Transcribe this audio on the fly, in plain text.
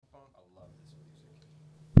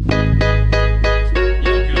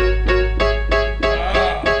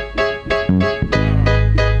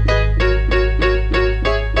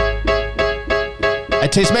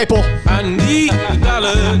taste maple. I need a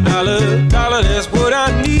dollar, that's what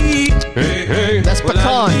I need. Hey, hey. That's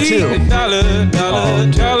pecan, too. A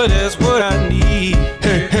dollar, that's what I need.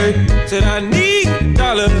 Hey, hey. Said I need a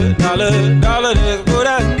dollar, that's what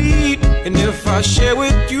I need. And if I share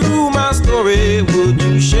with you my story, would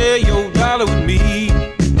you share your dollar with me?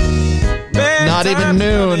 Not even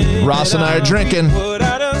noon. Ross and I are drinking.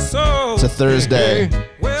 It's a Thursday.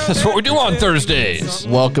 That's what we do on Thursdays.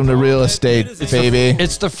 Welcome to real estate, baby.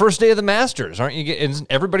 It's the first day of the Masters, aren't you? Is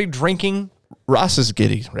everybody drinking? Ross is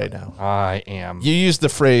giddy right now. I am. You used the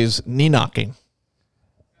phrase knee knocking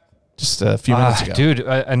just a few minutes ago. Dude,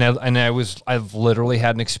 I've literally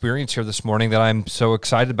had an experience here this morning that I'm so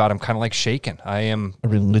excited about. I'm kind of like shaken. I am. A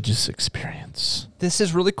religious experience. This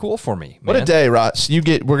is really cool for me, man. What a day, Ross. We're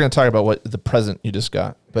going to talk about what the present you just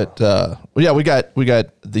got. But yeah, we got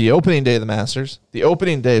the opening day of the Masters, the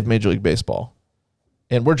opening day of Major League Baseball,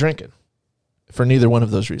 and we're drinking for neither one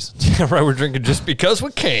of those reasons. Right, we're drinking just because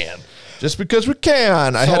we can. Just because we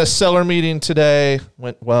can. I had a seller meeting today.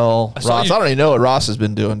 Went well. Ross, I don't even know what Ross has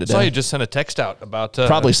been doing today. I saw you just sent a text out about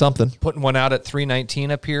probably something. Putting one out at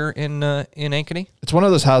 319 up here in Ankeny. It's one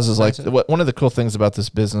of those houses. Like one of the cool things about this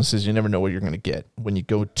business is you never know what you're going to get when you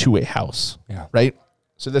go to a house. Yeah. Right.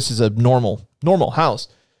 So this is a normal house,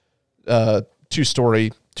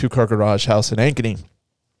 2-story, 2-car garage house in Ankeny.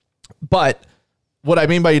 But what I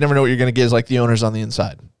mean by you never know what you're going to get is like the owners on the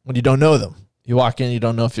inside when you don't know them. You walk in, you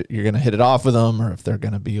don't know if you're going to hit it off with them or if they're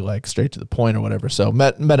going to be like straight to the point or whatever. So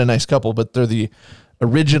met a nice couple, but they're the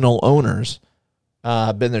original owners.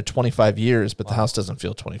 Been there 25 years, but the house doesn't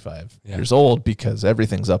feel 25 years old because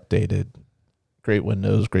everything's updated. Great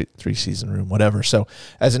windows, great 3-season room, whatever. So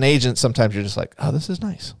as an agent, sometimes you're just like, oh, this is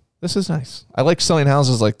nice. This is nice. I like selling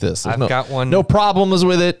houses like this. I've got one. No problems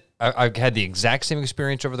with it. I had the exact same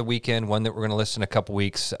experience over the weekend, one that we're going to list in a couple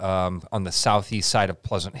weeks on the southeast side of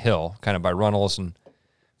Pleasant Hill, kind of by Runnels and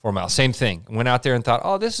 4 Mile. Same thing. Went out there and thought,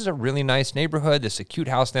 oh, this is a really nice neighborhood. This is a cute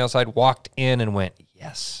house on the outside. Walked in and went,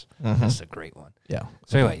 yes, this is a great one. Yeah.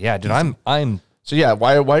 So anyway, yeah, dude, I'm. So yeah,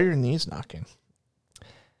 why are your knees knocking?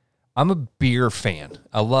 I'm a beer fan.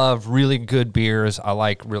 I love really good beers. I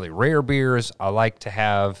like really rare beers. I like to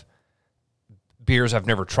have beers I've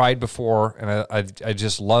never tried before, and I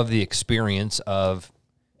just love the experience of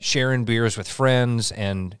sharing beers with friends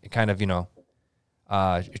and kind of,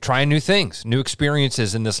 trying new things, new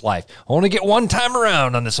experiences in this life. I only get one time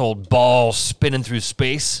around on this old ball spinning through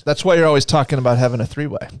space. That's why you're always talking about having a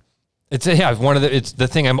 3-way. It's the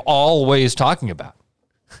thing I'm always talking about.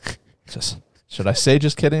 Should I say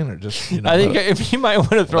just kidding or just, I think if you might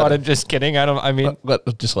want to throw out a just kidding,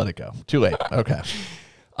 just let it go. Too late. Okay.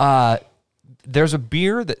 There's a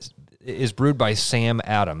beer that is brewed by Sam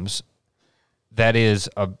Adams that is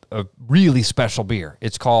a really special beer.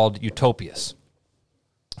 It's called Utopias.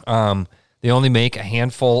 They only make a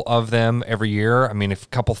handful of them every year. I mean, if a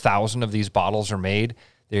couple thousand of these bottles are made,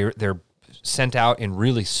 they're sent out in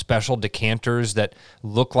really special decanters that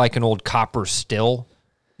look like an old copper still.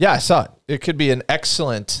 Yeah, I saw it. It could be an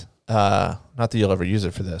excellent, not that you'll ever use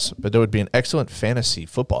it for this, but it would be an excellent fantasy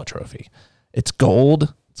football trophy. It's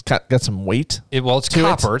gold. It's got some weight. It's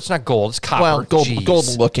copper. It's not gold. It's copper. Well, gold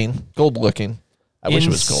looking. I wish it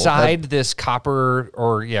was gold. Inside this copper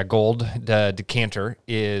gold decanter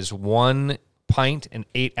is 1 pint and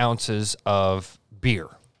 8 ounces of beer.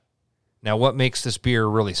 Now, what makes this beer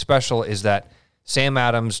really special is that Sam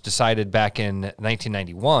Adams decided back in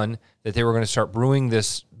 1991 that they were going to start brewing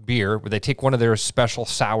this beer where they take one of their special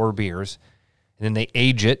sour beers and then they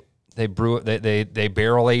age it. They brew it. They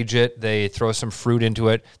barrel age it. They throw some fruit into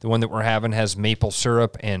it. The one that we're having has maple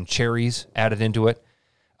syrup and cherries added into it,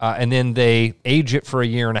 and then they age it for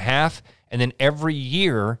 1.5 years. And then every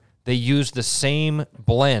year they use the same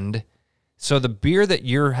blend. So the beer that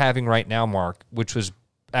you're having right now, Mark, which was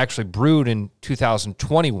actually brewed in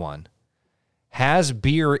 2021, has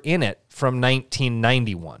beer in it from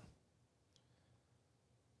 1991.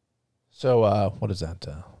 So what is that?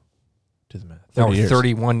 Do the math. 30 years.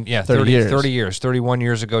 31, yeah, 30 years. 31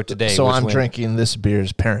 years ago today. So I'm drinking this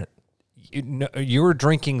beer's parent. You're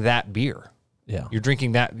drinking that beer. Yeah. You're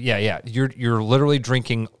drinking that. Yeah. You're literally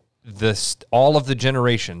drinking all of the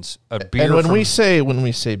generations of beer. And when we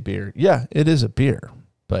say beer, yeah, it is a beer,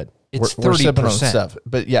 but it's we're 30% sipping on stuff.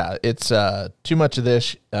 But yeah, it's too much of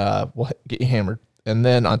this. We'll get you hammered. And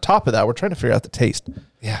then on top of that, we're trying to figure out the taste.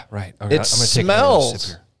 Yeah, right. Okay, it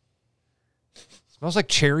smells. Smells like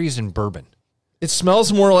cherries and bourbon. It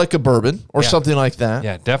smells more like a bourbon or something like that.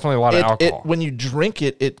 Yeah, definitely a lot of alcohol. When you drink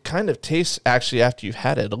it, it kind of tastes, actually, after you've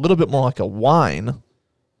had it, a little bit more like a wine.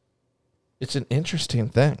 It's an interesting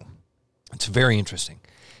thing. It's very interesting.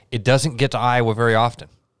 It doesn't get to Iowa very often.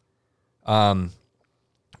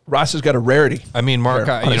 Ross has got a rarity. I mean, Mark,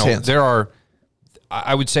 There, on his hands. there are,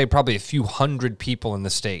 I would say, probably a few hundred people in the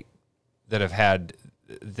state that have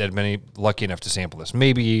been lucky enough to sample this.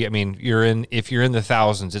 Maybe, I mean, if you're in the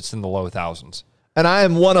thousands, it's in the low thousands. And I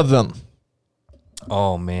am one of them.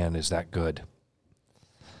 Oh man, is that good?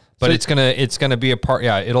 But So- it's gonna be a part.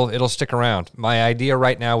 Yeah, it'll stick around. My idea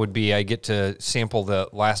right now would be I get to sample the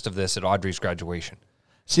last of this at Audrey's graduation.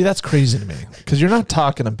 See, that's crazy to me because you're not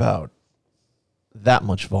talking about that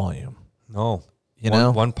much volume. No, You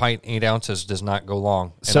know? one pint 8 ounces does not go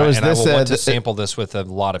long. And So I, is and this I will want a- to sample this with a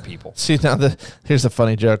lot of people. See, now here's the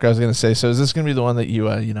funny joke I was going to say. So is this going to be the one that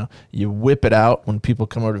you whip it out when people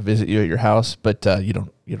come over to visit you at your house, but you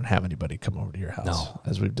don't have anybody come over to your house, No.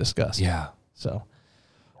 as we've discussed. Yeah, So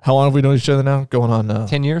how long have we known each other now? Going on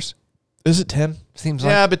 10 years Is it 10? seems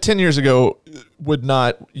like. Yeah, but 10 years ago you would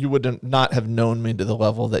not have known me to the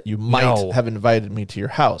level that you might No. have invited me to your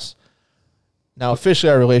house. Now, officially,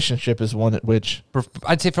 our relationship is one at which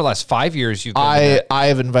I'd say for the last 5 years you've been I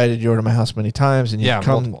have invited you over to my house many times, and you've Yeah,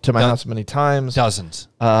 come multiple. to my Done. house many times. dozens.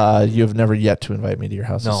 You have never yet to invite me to your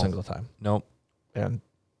house a No. single time, Nope. and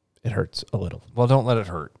it hurts a little. Well, don't let it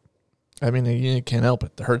hurt. I mean, you can't help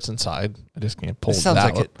it. The hurt's inside. I just can't pull This sounds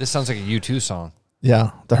that like out. this sounds like a U2 song.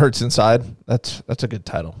 Yeah, the hurt's inside. That's a good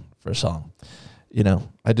title for a song. You know,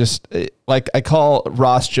 I call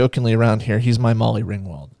Ross jokingly around here. He's my Molly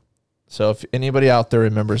Ringwald. So if anybody out there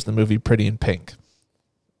remembers the movie Pretty in Pink,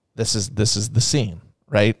 this is the scene,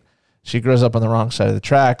 right? She grows up on the wrong side of the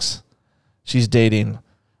tracks. She's dating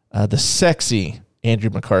the sexy Andrew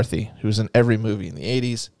McCarthy, who's in every movie in the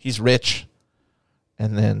 80s. He's rich,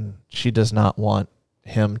 and then she does not want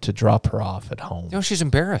him to drop her off at home. No, she's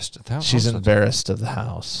embarrassed. She's embarrassed of the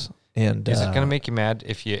house. And Is it going to make you mad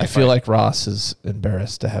if you? I feel like Ross is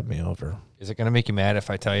embarrassed to have me over. Is it going to make you mad if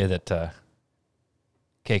I tell you that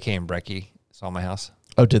KK and Brecky saw my house?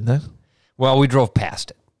 Oh, didn't they? Well, we drove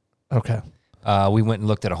past it. Okay. We went and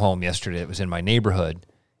looked at a home yesterday that was in my neighborhood,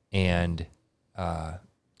 and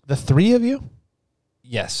The three of you?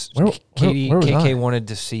 yes, Where Katie, was KK I? wanted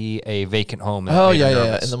to see a vacant home. That Oh, made her yeah,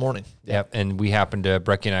 nervous. in the morning. Yep, and we happened to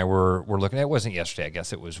Brecky and I were looking. It wasn't yesterday, I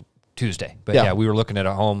guess it was Tuesday, but Yeah. yeah, we were looking at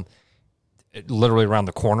a home literally around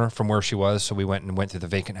the corner from where she was. So we went through the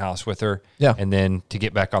vacant house with her. Yeah. and then to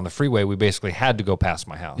get back on the freeway, we basically had to go past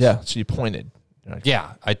my house. Yeah, so you pointed. You're like,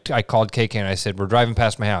 Yeah, I called KK and I said, we're driving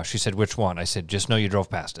past my house. She said, which one? I said, just know you drove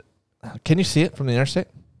past it. Can you see it from the interstate?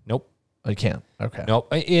 Nope. Oh, you can't. Okay.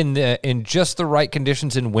 Nope. In just the right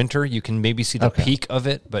conditions in winter, you can maybe see the Okay. peak of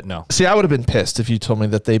it, but no. See, I would have been pissed if you told me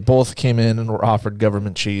that they both came in and were offered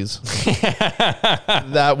government cheese.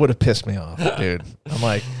 That would have pissed me off, dude. I'm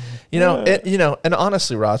like, and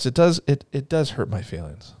honestly, Ross, it does hurt my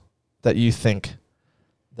feelings that you think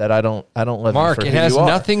that I don't love Mark, you for it who has you are.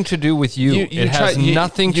 nothing to do with you. It has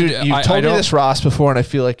nothing to do. You I told me don't- this, Ross, before, and I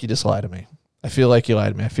feel like you just lied to me. I feel like you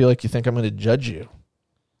lied to me. I feel like you think I'm going to judge you,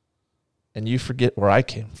 and you forget where I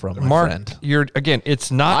came from, my Mark, friend. you're again. It's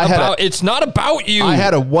not about you. I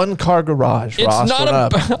had a one-car garage, It's Ross. not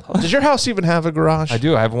growing up. Does your house even have a garage? I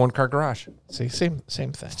do. I have a 1-car garage. See, same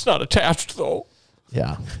thing. It's not attached though.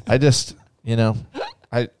 Yeah, I just,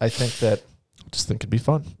 I think that. Just think it'd be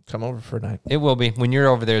fun. Come over for a night. It will be when you're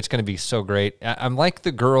over there. It's going to be so great. I'm like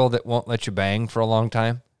the girl that won't let you bang for a long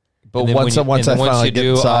time. But And then once when I finally you get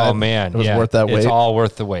do, inside, oh man, it was yeah, worth that wait. It's all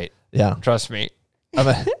worth the wait. Yeah, Trust me.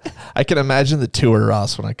 I can imagine the tour,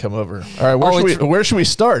 Ross, when I come over. All right, where should we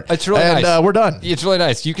start? It's really and, nice. We're done. It's really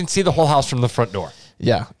nice. You can see the whole house from the front door.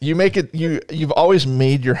 Yeah, you make it. You've always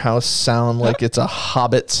made your house sound like it's a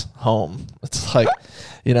hobbit's home. It's like,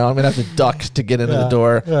 I'm gonna have to duck to get into the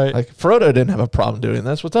door. right. Like Frodo didn't have a problem doing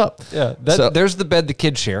this. What's up? Yeah, So- there's the bed the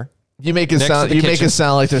kids share. You make it Next to sound. the You make kitchen. it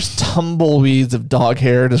sound like there's tumbleweeds of dog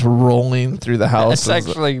hair just rolling through the house. That's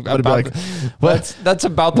actually I'd be about like, what? that's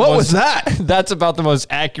about the What most, was that? That's about the most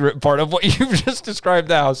accurate part of what you've just described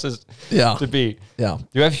the house as Yeah. to be. Yeah.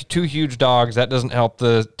 You have 2 huge dogs. That doesn't help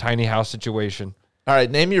the tiny house situation. All right.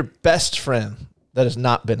 Name your best friend that has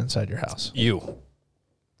not been inside your house. You.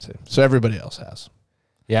 So everybody else has.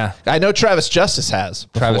 Yeah. I know Travis Justice has.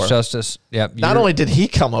 Travis before. Justice. Yep. Not only did he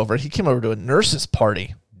come over, he came over to a nurse's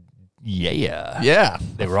party. Yeah. Yeah.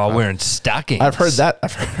 They were all wearing stockings. I've heard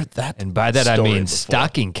that. And by that I story mean before.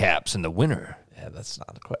 stocking caps in the winter. Yeah, that's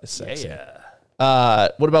not quite as sexy. Yeah.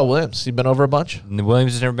 What about Williams? You been over a bunch? And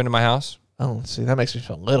Williams has never been to my house? Oh, see, that makes me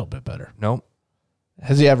feel a little bit better. Nope.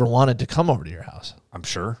 Has he ever wanted to come over to your house? I'm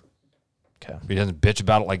sure. Okay. He doesn't bitch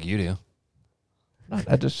about it like you do.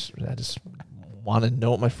 I just want to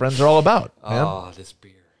know what my friends are all about. Man. Oh, this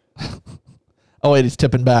beer. Oh wait, he's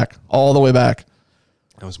tipping back all the way back.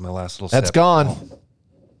 That was my last little That's sip. gone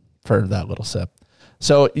for that little sip.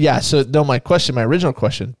 So, yeah. So, no, my original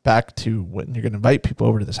question, back to when you're going to invite people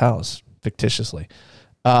over to this house fictitiously,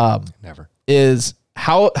 Never. is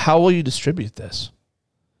how will you distribute this?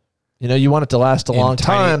 You know, you want it to last a long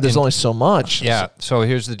time. There's only so much. Yeah. So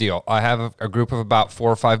here's the deal. I have a group of about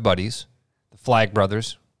 4 or 5 buddies, the Flag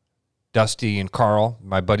brothers, Dusty and Carl,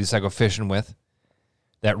 my buddies I go fishing with,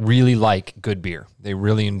 that really like good beer. They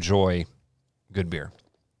really enjoy good beer.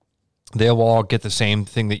 They'll all get the same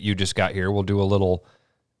thing that you just got here. We'll do a little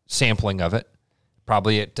sampling of it,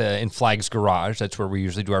 probably in Flag's garage. That's where we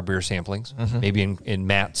usually do our beer samplings. Maybe in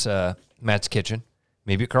Matt's kitchen.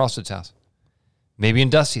 Maybe at Carlson's house. Maybe in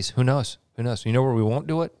Dusty's. Who knows? Who knows? You know where we won't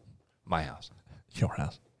do it? My house. Your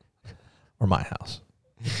house. Or my house.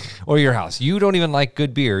 Or your house. You don't even like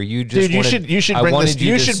good beer. You just Dude, you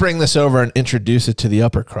should bring this over and introduce it to the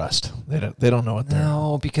upper crust. They don't know what they're.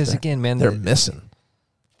 No, because again, man, they're missing.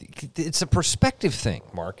 It's a perspective thing,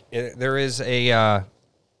 Mark. There is a.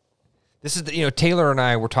 This is Taylor and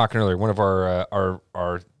I were talking earlier. One of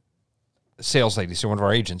our sales ladies, so one of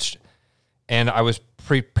our agents, and I was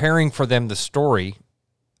preparing for them the story.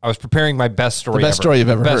 I was preparing my best story. The best story you've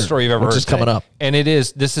ever heard. Best story you've ever heard. Which is coming up. And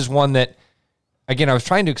this is one that, again, I was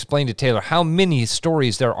trying to explain to Taylor how many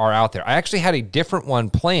stories there are out there. I actually had a different one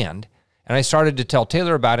planned, and I started to tell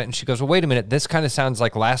Taylor about it, and she goes, well, wait a minute, this kind of sounds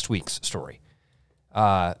like last week's story.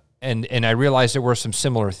 And I realized there were some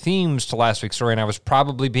similar themes to last week's story, and I was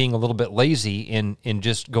probably being a little bit lazy in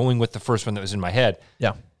just going with the first one that was in my head.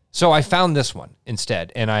 Yeah. So I found this one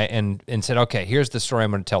instead, and said, okay, here's the story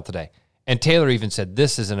I'm going to tell today. And Taylor even said,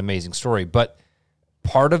 this is an amazing story, but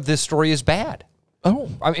part of this story is bad. Oh,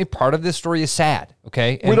 I mean, part of this story is sad.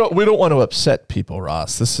 Okay, we don't want to upset people,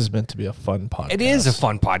 Ross. This is meant to be a fun podcast. It is a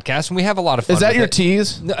fun podcast, and we have a lot of fun. Is that with your it.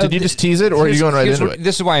 tease? Did you just tease it, or are you going right into it?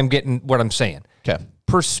 This is why I'm getting what I'm saying. Okay,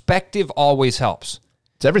 perspective always helps.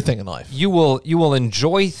 It's everything in life. You will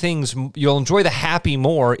enjoy things. You'll enjoy the happy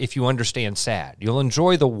more if you understand sad. You'll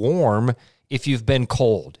enjoy the warm if you've been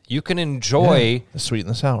cold. You can enjoy the sweet and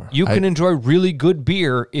the sour. You can enjoy really good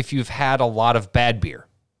beer if you've had a lot of bad beer.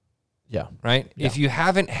 Yeah. Right? Yeah. If you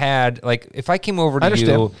haven't had, like, if I came over to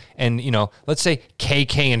you and, let's say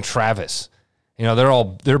KK and Travis,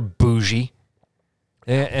 they're bougie.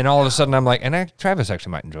 And all of a sudden I'm like, Travis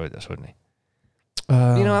actually might enjoy this, wouldn't he?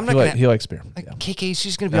 I'm not he likes beer. Like, Yeah. KK,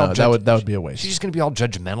 she's going to be all that would be a waste. She's just going to be all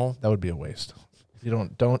judgmental. That would be a waste. You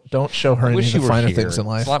don't show her any wish of the you were finer here. things in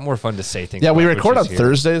life. It's a lot more fun to say things. Yeah, we about record when on she's here.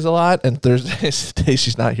 Thursdays a lot, and Thursdays today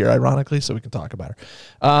she's not here, ironically, so we can talk about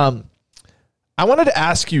her. I wanted to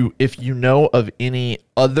ask you if you know of any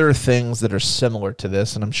other things that are similar to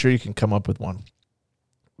this, and I'm sure you can come up with one.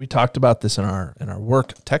 We talked about this in our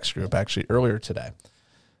work text group actually earlier today.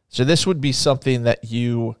 So this would be something that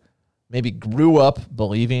you maybe grew up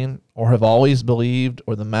believing or have always believed,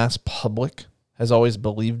 or the mass public has always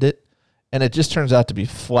believed it, and it just turns out to be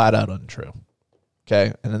flat out untrue.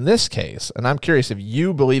 Okay? And in this case, and I'm curious if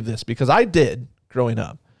you believe this, because I did growing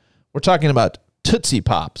up. We're talking about Tootsie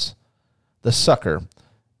Pops, the sucker,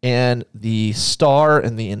 and the Star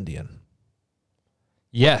and the Indian.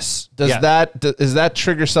 Yes. Does that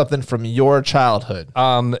trigger something from your childhood?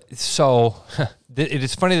 So it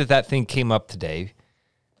is funny that thing came up today.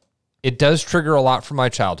 It does trigger a lot from my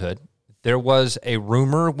childhood. There was a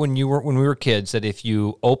rumor when we were kids that if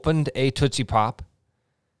you opened a Tootsie Pop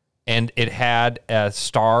and it had a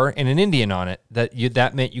star and an Indian on it,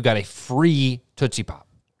 that meant you got a free Tootsie Pop.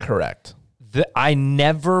 Correct. I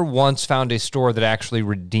never once found a store that actually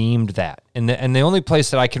redeemed that. And the only place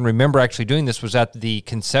that I can remember actually doing this was at the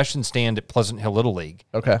concession stand at Pleasant Hill Little League.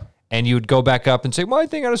 Okay. And you would go back up and say, "My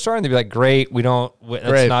thing got a star," and they'd be like, "Great,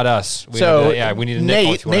 that's not us." We need a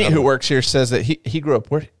Nate, who works here, says that he grew up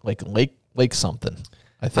where, like Lake something.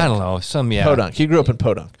 I think. I don't know, Podunk. He grew up in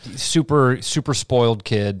Podunk. Super spoiled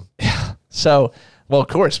kid. So, well, of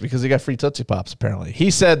course, because he got free Tootsie Pops. Apparently, he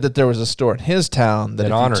said that there was a store in his town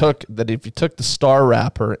that if you took the star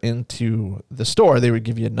wrapper into the store, they would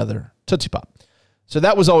give you another Tootsie Pop. So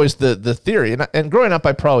that was always the theory. And growing up,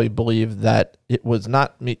 I probably believed that it was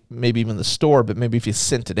not maybe even the store, but maybe if you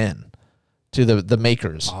sent it in to the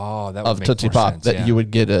makers of Tootsie Pop, that you would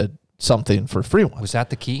get something for free one. Was that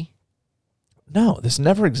the key? No, this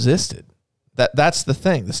never existed. That's the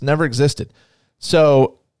thing. This never existed.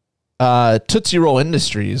 So Tootsie Roll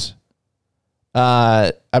Industries,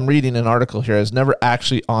 I'm reading an article here, has never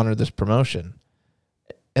actually honored this promotion.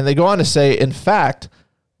 And they go on to say, in fact,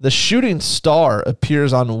 the shooting star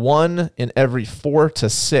appears on 1 in every 4 to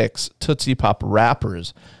 6 Tootsie Pop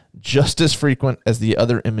wrappers, just as frequent as the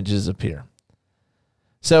other images appear.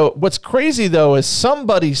 So what's crazy, though, is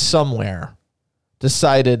somebody somewhere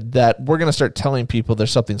decided that we're going to start telling people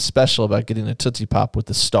there's something special about getting a Tootsie Pop with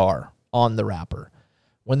the star on the wrapper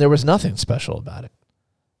when there was nothing special about it.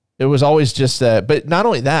 It was always just that. But not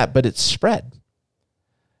only that, but it spread.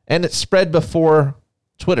 And it spread before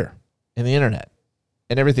Twitter and the internet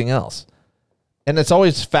and everything else. And it's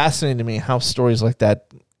always fascinating to me how stories like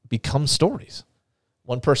that become stories.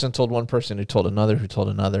 One person told one person who told another,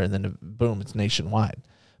 and then boom, it's nationwide.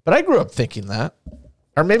 But I grew up thinking that.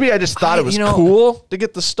 Or maybe I just thought it was cool to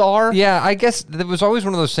get the star. Yeah, I guess it was always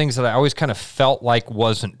one of those things that I always kind of felt like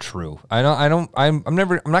wasn't true. I'm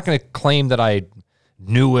not going to claim that I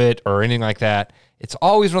knew it or anything like that. It's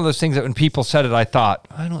always one of those things that when people said it, I thought,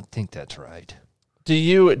 I don't think that's right. Can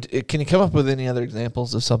you come up with any other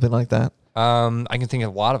examples of something like that? I can think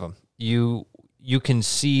of a lot of them. You can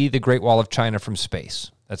see the Great Wall of China from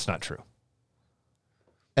space. That's not true.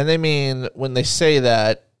 And they mean when they say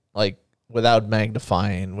that, like, without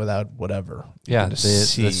magnifying, without whatever. Yeah, the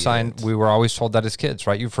sign, we were always told that as kids,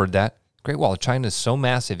 right? You've heard that. Great Wall of China is so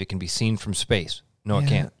massive, it can be seen from space. No, it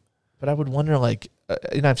can't. But I would wonder, like,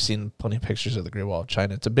 I've seen plenty of pictures of the Great Wall of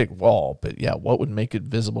China. It's a big wall, but yeah, what would make it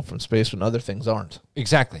visible from space when other things aren't?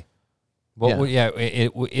 Exactly. Well,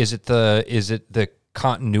 is it the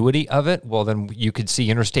continuity of it? Well, then you could see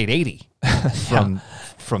Interstate 80 from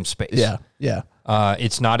space. Yeah, yeah.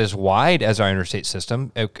 It's not as wide as our interstate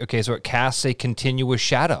system. Okay, so it casts a continuous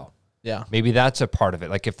shadow. Yeah. Maybe that's a part of it.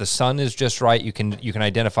 Like if the sun is just right, you can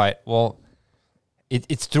identify it. Well,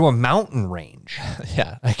 it's through a mountain range.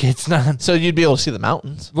 Yeah. Like it's not. So you'd be able to see the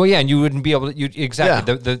mountains. Well, yeah, and you wouldn't be able to.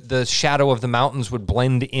 Exactly. Yeah. The shadow of the mountains would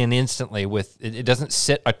blend in instantly with. It doesn't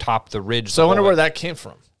sit atop the ridge. So I wonder where that came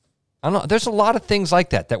from. I don't know. There's a lot of things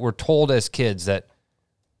like that we're told as kids that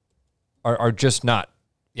are just not.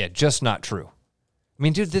 Yeah, just not true. I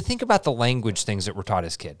mean, dude, think about the language things that were taught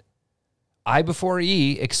as kid. I before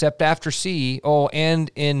E, except after C. Oh, and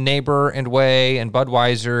in neighbor and way and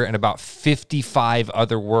Budweiser and about 55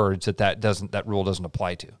 other words that rule doesn't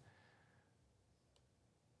apply to.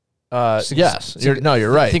 Yes,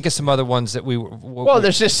 you're right. Think of some other ones that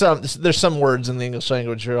there's just some words in the English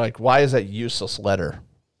language. You're like, why is that useless letter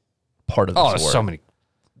part of this word? So many.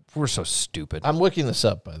 We're so stupid. I'm looking this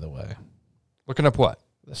up, by the way. Looking up what?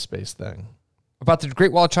 The space thing. About the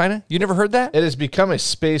Great Wall of China? You never heard that? It has become a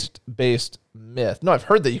space-based myth. No, I've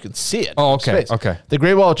heard that you can see it. Oh, okay. Space. Okay. The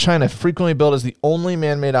Great Wall of China, frequently billed as the only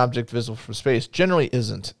man-made object visible from space, generally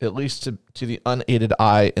isn't, at least to the unaided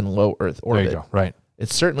eye in low Earth orbit. There you go. Right. It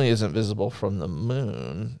certainly isn't visible from the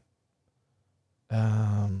moon.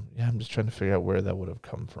 I'm just trying to figure out where that would have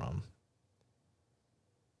come from.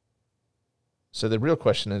 So the real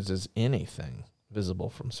question is anything visible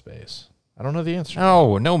from space? I don't know the answer.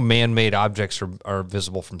 No man-made objects are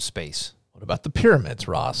visible from space. What about the pyramids,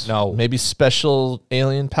 Ross? No. Maybe special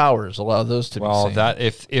alien powers allow those to be seen. Well, that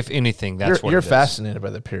if anything, that's you're fascinated by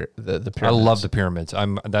the pyramids. I love the pyramids.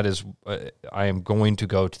 I am going to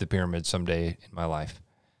go to the pyramids someday in my life.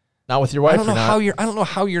 Not with your wife. I don't know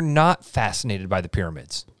how you're not fascinated by the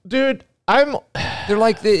pyramids, dude.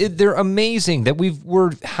 They're amazing. That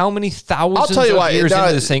we're how many thousands of years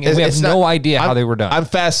into this thing, and we have no idea how they were done. I'm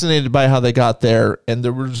fascinated by how they got there, and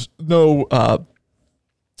there was no,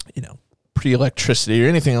 pre-electricity or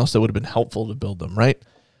anything else that would have been helpful to build them, right?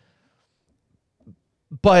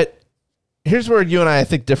 But here's where you and I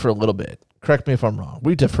think, differ a little bit. Correct me if I'm wrong.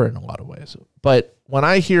 We differ in a lot of ways. But when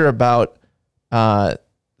I hear about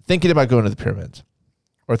thinking about going to the pyramids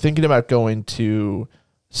or thinking about going to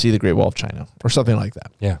see the Great Wall of China or something like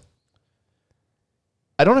that. Yeah.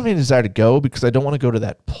 I don't have any desire to go because I don't want to go to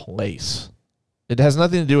that place. It has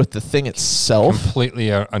nothing to do with the thing itself.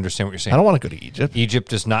 Completely understand what you're saying. I don't want to go to Egypt. Egypt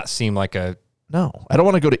does not seem like a... No. I don't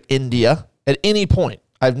want to go to India at any point.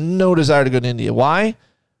 I have no desire to go to India. Why?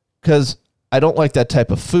 Because I don't like that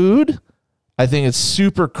type of food. I think it's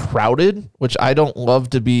super crowded, which I don't love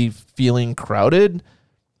to be feeling crowded.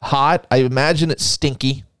 Hot. I imagine it's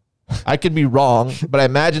stinky. I could be wrong, but I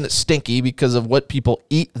imagine it's stinky because of what people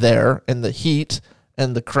eat there and the heat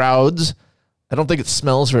and the crowds. I don't think it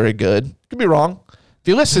smells very good. Could be wrong. If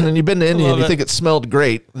you listen and you've been to India and you think it smelled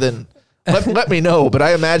great, then let me know. But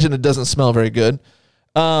I imagine it doesn't smell very good.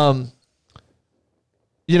 I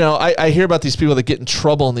hear about these people that get in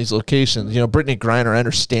trouble in these locations. Brittany Griner, I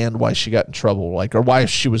understand why she got in trouble, or why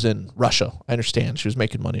she was in Russia. I understand she was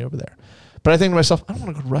making money over there. But I think to myself, I don't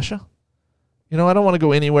want to go to Russia. I don't want to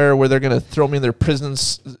go anywhere where they're going to throw me in their prison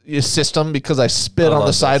system because I spit on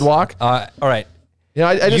the sidewalk. All right.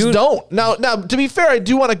 I just don't. Now, to be fair, I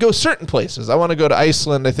do want to go certain places. I want to go to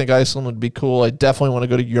Iceland. I think Iceland would be cool. I definitely want to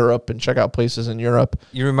go to Europe and check out places in Europe.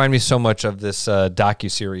 You remind me so much of this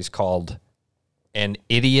docuseries called An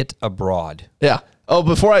Idiot Abroad. Yeah. Oh,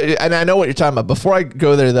 and I know what you're talking about. Before I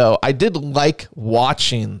go there, though, I did like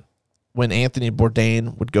watching when Anthony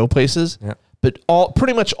Bourdain would go places. Yeah. But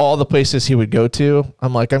pretty much all the places he would go to,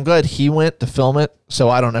 I'm like, I'm glad he went to film it, so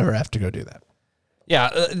I don't ever have to go do that. Yeah,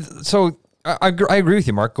 so I agree with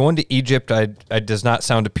you, Mark. Going to Egypt, I does not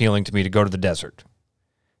sound appealing to me to go to the desert.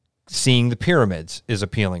 Seeing the pyramids is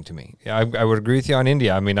appealing to me. I would agree with you on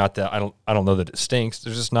India. I mean, not that I don't know that it stinks.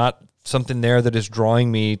 There's just not something there that is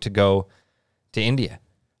drawing me to go to India.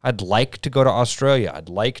 I'd like to go to Australia. I'd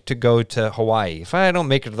like to go to Hawaii. If I don't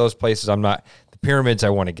make it to those places, I'm not. The pyramids, I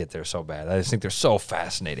want to get there so bad. I just think they're so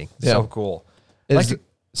fascinating, so cool.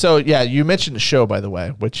 So yeah, you mentioned the show, by the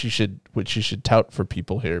way, which you should tout for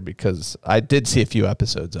people here, because I did see a few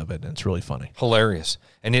episodes of it and it's really funny. Hilarious.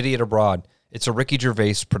 An Idiot Abroad. It's a Ricky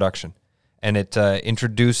Gervais production, and it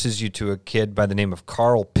introduces you to a kid by the name of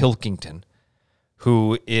Carl Pilkington,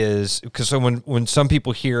 who is, because so when some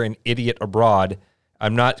people hear An Idiot Abroad,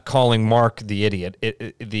 I'm not calling Mark the idiot.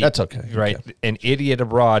 That's okay. Right. Okay. An Idiot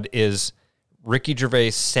Abroad is Ricky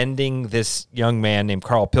Gervais sending this young man named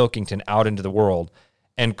Carl Pilkington out into the world.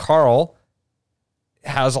 And Carl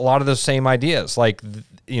has a lot of those same ideas. Like,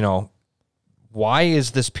 why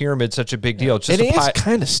is this pyramid such a big deal? It's just it is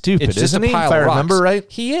kind of stupid, it's just isn't a he? pile If I of rocks. remember right.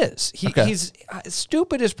 He is. Okay. He's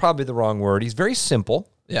stupid is probably the wrong word. He's very simple.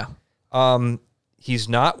 Yeah. He's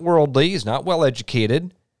not worldly. He's not well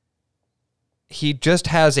educated. He just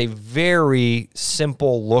has a very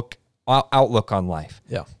simple outlook on life.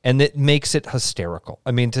 Yeah. And it makes it hysterical.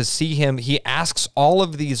 I mean, to see him, he asks all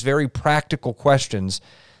of these very practical questions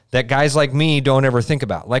that guys like me don't ever think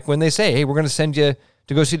about. Like when they say, hey, we're going to send you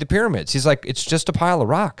to go see the pyramids. He's like, it's just a pile of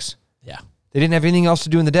rocks. Yeah. They didn't have anything else to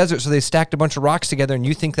do in the desert, so they stacked a bunch of rocks together, and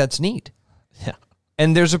you think that's neat. Yeah.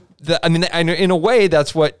 And in a way,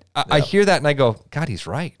 that's what I hear that and I go, God, he's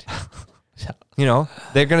right. Yeah.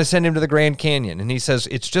 They're going to send him to the Grand Canyon, and he says,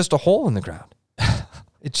 it's just a hole in the ground.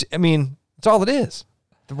 It's all it is.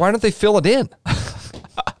 Why don't they fill it in?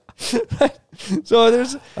 So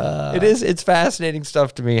it's fascinating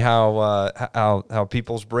stuff to me how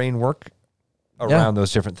people's brain work around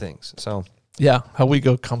those different things. So yeah, how we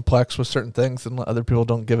go complex with certain things and other people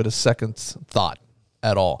don't give it a second's thought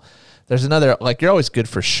at all. There's another, like, you're always good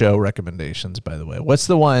for show recommendations, by the way. What's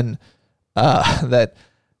the one that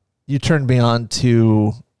you turned me on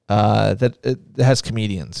to that it has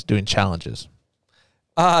comedians doing challenges?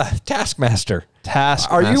 Taskmaster.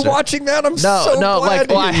 Taskmaster. Are you watching that? I'm so glad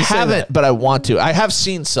to hear I you say haven't, that. but I want to. I have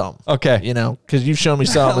seen some. Okay. Because you've shown me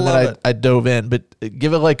some, and love then I dove in. But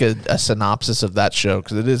give it like a synopsis of that show,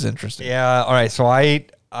 because it is interesting. Yeah. All right. So I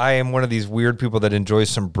am one of these weird people that enjoys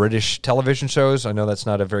some British television shows. I know that's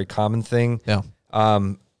not a very common thing. Yeah.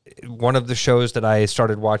 One of the shows that I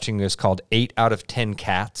started watching is called 8 out of 10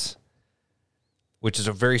 Cats, which is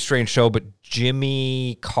a very strange show, but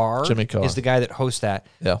Jimmy Carr is the guy that hosts that.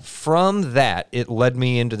 Yeah. From that, it led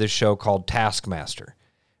me into this show called Taskmaster,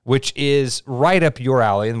 which is right up your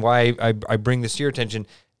alley. And why I bring this to your attention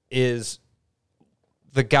is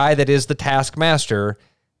the guy that is the Taskmaster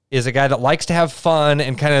is a guy that likes to have fun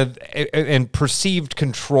and kind of and perceived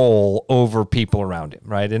control over people around him,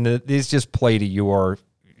 right? And these just play to your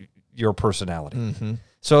personality. Mm-hmm.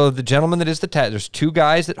 So the gentleman that is there's two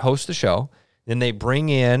guys that host the show. Then they bring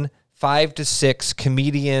in 5 to 6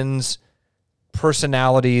 comedians,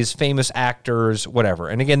 personalities, famous actors, whatever.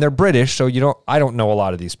 And again, they're British, so I don't know a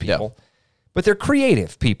lot of these people, but they're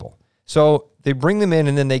creative people. So they bring them in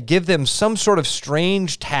and then they give them some sort of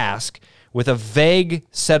strange task with a vague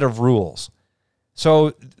set of rules.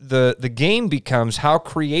 So the game becomes, how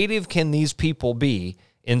creative can these people be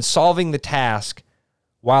in solving the task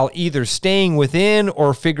while either staying within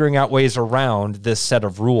or figuring out ways around this set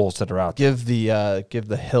of rules that are out there. Give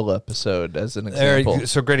the Hill episode as an example.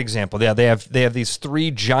 So great example. Yeah, they have these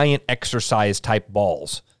 3 giant exercise type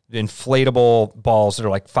balls, inflatable balls that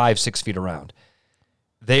are like 5-6 feet around.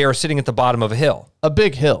 They are sitting at the bottom of a hill. A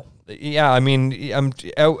big hill. Yeah, I mean,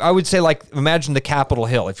 I would say, like, imagine the Capitol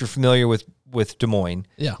Hill, if you're familiar with Des Moines.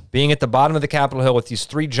 Yeah. Being at the bottom of the Capitol Hill with these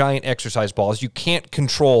 3 giant exercise balls. You can't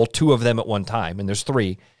control 2 of them at one time, and there's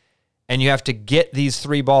 3. And you have to get these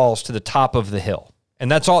 3 balls to the top of the hill. And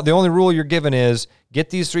that's all. The only rule you're given is get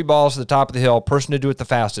these 3 balls to the top of the hill. Person to do it the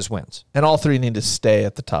fastest wins. And all 3 need to stay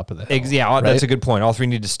at the top of the hill. Right? That's a good point. All 3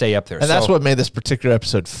 need to stay up there. And that's what made this particular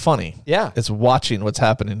episode funny. Yeah. It's watching what's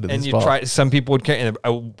happening to these balls. Some people would carry,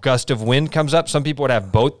 a gust of wind comes up. Some people would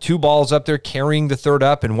have 2 balls up there carrying the third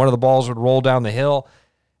up, and one of the balls would roll down the hill.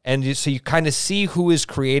 And so you kind of see who is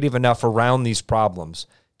creative enough around these problems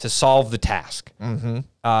to solve the task. Mm-hmm.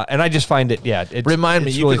 And I just find it, Remind me,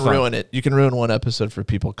 it's you really can fun. ruin it. You can ruin one episode for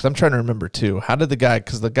people because I'm trying to remember too. How did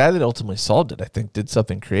because the guy that ultimately solved it, I think, did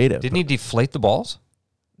something creative. Didn't he deflate the balls?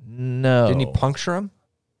 No. Didn't he puncture them?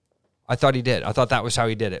 I thought he did. I thought that was how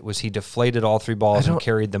he did it. Was he deflated all 3 balls and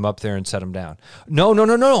carried them up there and set them down? No,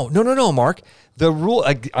 Mark. The rule.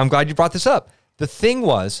 I'm glad you brought this up. The thing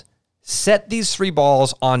was, set these 3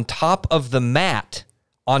 balls on top of the mat,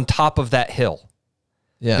 on top of that hill.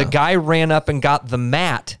 Yeah. The guy ran up and got the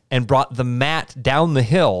mat and brought the mat down the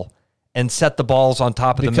hill and set the balls on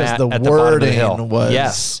top of the mat the at the bottom of the wording hill. was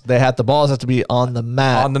Yes. they had the balls have to be on the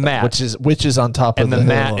mat. On the mat. which is on top of And the the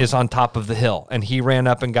hill. mat is on top of the hill. And he ran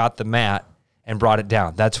up and got the mat and brought it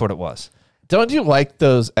down. That's what it was. Don't you like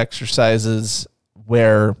those exercises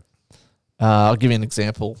where I'll give you an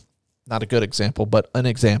example, not a good example, but an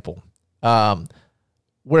example.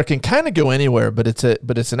 Where it can kind of go anywhere, but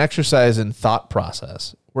it's an exercise in thought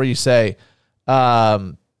process where you say,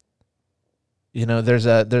 there's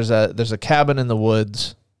a cabin in the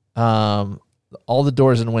woods. All the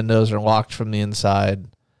doors and windows are locked from the inside.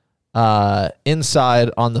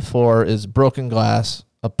 Inside on the floor is broken glass,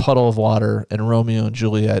 a puddle of water, and Romeo and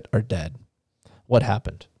Juliet are dead. What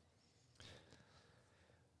happened?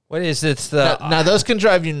 What is it? Now those can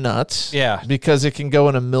drive you nuts. Yeah. Because it can go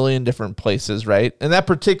in a million different places, right? In that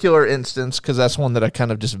particular instance, because that's one that I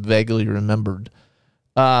kind of just vaguely remembered.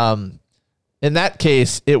 In that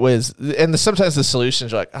case, it was, and sometimes the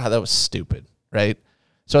solutions are like, that was stupid, right?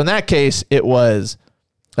 So in that case, it was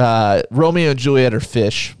Romeo and Juliet are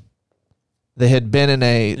fish. They had been in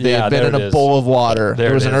a bowl of water.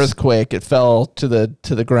 There was an earthquake. It fell to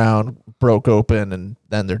the ground, broke open, and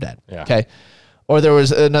then they're dead. Yeah. Okay. Or there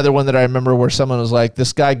was another one that I remember where someone was like,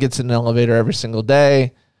 this guy gets in an elevator every single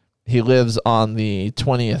day. He lives on the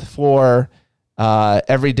 20th floor.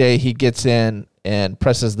 Every day he gets in and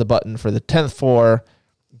presses the button for the 10th floor,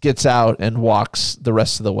 gets out and walks the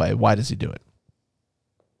rest of the way. Why does he do it?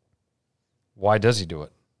 Why does he do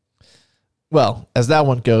it? Well, as that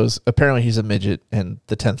one goes, apparently he's a midget and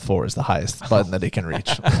the 10th floor is the highest button that he can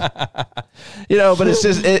reach. But it's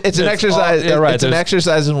just, it's an exercise. Yeah, right. It's an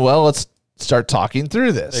exercise in, let's start talking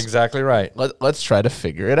through this. Exactly right. Let's try to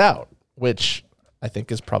figure it out, which I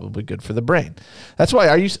think is probably good for the brain. That's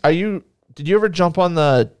why, did you ever jump on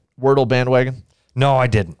the Wordle bandwagon? No, I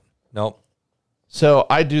didn't. Nope. So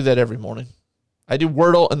I do that every morning. I do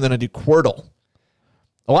Wordle and then I do Quirtle.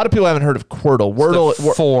 A lot of people haven't heard of Quirtle.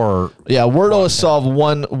 Wordle is solve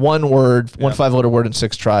one word, 1 5-letter word in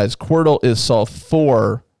 6 tries. Quirtle is solve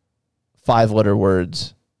 4 5-letter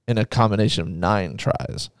words in a combination of 9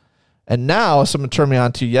 tries. And now someone turned me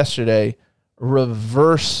on to yesterday,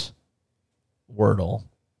 reverse Wordle,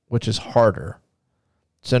 which is harder.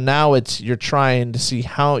 So now you're trying to see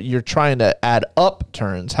how you're trying to add up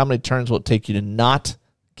turns. How many turns will it take you to not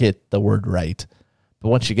get the word right? But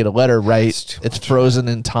once you get a letter right, it's frozen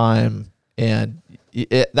in time, and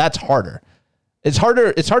that's harder. It's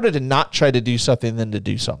harder to not try to do something than to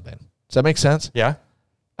do something. Does that make sense? Yeah.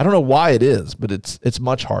 I don't know why it is, but it's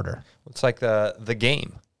much harder. It's like the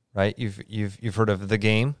game, right? You've heard of The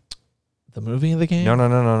Game? The movie of The Game?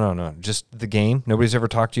 No. Just The Game. Nobody's ever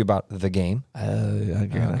talked to you about The Game. You're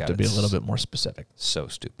gonna have to be a little bit more specific. So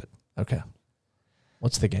stupid. Okay.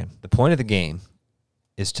 What's the game? The point of the game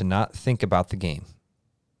is to not think about the game.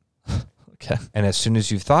 Okay. And as soon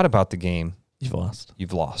as you've thought about the game, You've lost.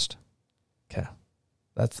 you've lost. Okay.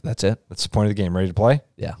 That's it? That's the point of the game. Ready to play?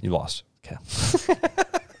 Yeah. You lost. Okay.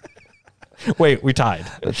 Wait, we tied.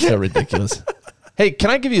 That's so ridiculous. Hey, can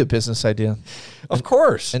I give you a business idea? Of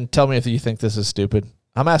course. And tell me if you think this is stupid.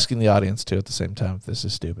 I'm asking the audience too at the same time if this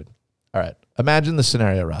is stupid. All right. Imagine the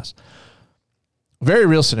scenario, Ross. Very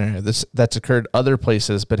real scenario. That's occurred other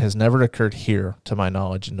places, but has never occurred here, to my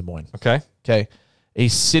knowledge, in Des Moines. Okay. Okay. A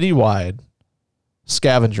citywide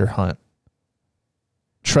scavenger hunt,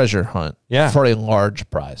 treasure hunt for a large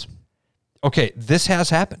prize. Okay, this has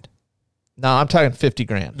happened. No, I'm talking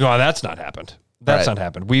 $50,000. No, that's not happened. That's not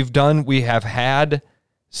happened. We have had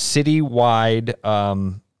citywide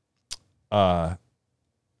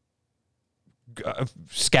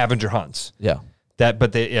scavenger hunts. Yeah.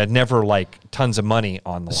 But they never like tons of money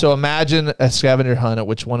on the So imagine a scavenger hunt at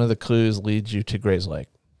which one of the clues leads you to Gray's Lake.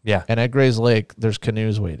 Yeah. And at Gray's Lake, there's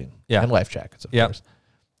canoes waiting. Yeah. And life jackets, of course.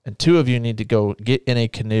 And 2 of you need to go get in a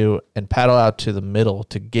canoe and paddle out to the middle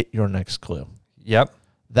to get your next clue. Yep.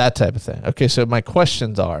 That type of thing. Okay, so my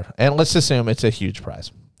questions are, and let's assume it's a huge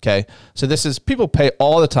prize. Okay. So this is, people pay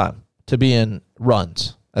all the time to be in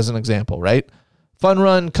runs, as an example, right? Fun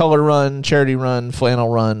run, color run, charity run, flannel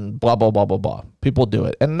run, blah, blah, blah, blah, blah. People do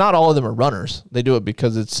it. And not all of them are runners. They do it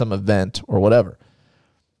because it's some event or whatever.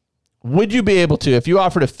 would you be able to, if you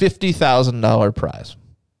offered a $50,000 prize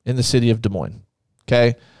in the city of Des Moines,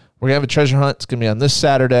 okay, we're going to have a treasure hunt. It's going to be on this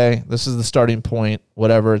Saturday. This is the starting point,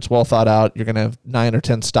 whatever. It's well thought out. You're going to have 9 or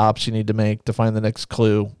 10 stops you need to make to find the next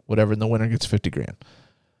clue, whatever, and the winner gets $50,000.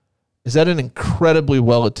 Is that an incredibly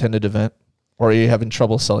well-attended event, or are you having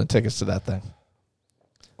trouble selling tickets to that thing?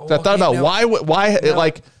 So I thought about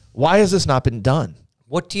why has this not been done?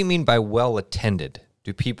 What do you mean by well-attended?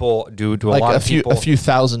 Do a Like lot of people? a few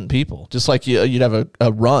thousand people, just like you'd have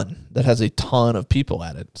a run that has a ton of people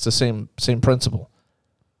at it. It's the same principle.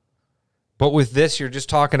 But with this, you're just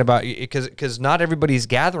talking about, because not everybody's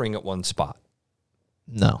gathering at one spot.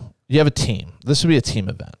 No, you have a team. This would be a team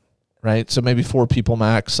event, right? So maybe 4 people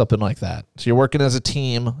max, something like that. So you're working as a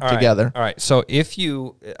team together. All right. So if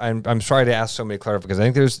I'm sorry to ask so many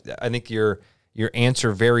clarifications, because I think your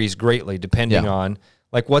answer varies greatly depending on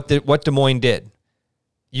like what Des Moines did.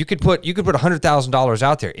 You could put $100,000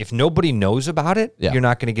 out there. If nobody knows about it, you're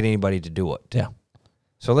not going to get anybody to do it. Yeah.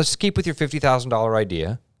 So let's keep with your $50,000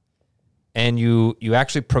 idea. And you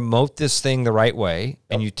actually promote this thing the right way,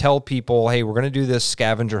 and you tell people, hey, we're going to do this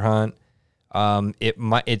scavenger hunt.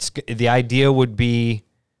 The idea would be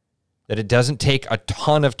that it doesn't take a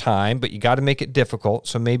ton of time, but you got to make it difficult.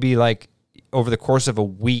 So maybe like over the course of a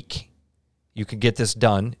week, you could get this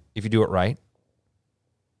done if you do it right.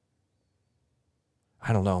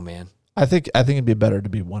 I don't know, man. I think it'd be better to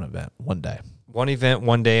be one event, one day. One event,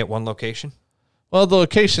 one day at one location? Well, the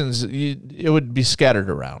locations, it would be scattered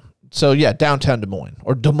around. So, yeah, downtown Des Moines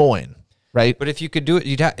or Des Moines, right? But if you could do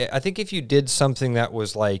it, I think if you did something that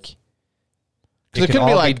was like... Because it couldn't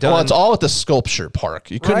be like, well, it's all at the sculpture park.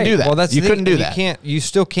 You couldn't do that. Well, you couldn't do that. You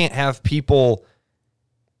still can't have people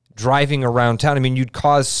driving around town. I mean, you'd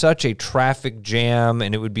cause such a traffic jam,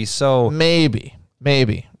 and it would be so... Maybe.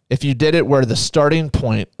 If you did it where the starting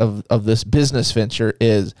point of this business venture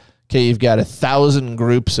is, okay, you've got 1,000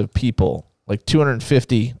 groups of people, like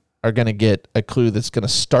 250 are going to get a clue that's going to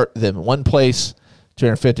start them in one place.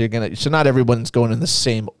 250 are going to, so not everyone's going in the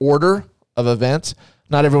same order of events.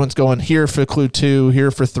 Not everyone's going here for clue 2,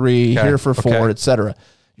 here for 3, here for 4, etc.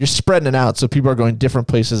 You're spreading it out, so people are going different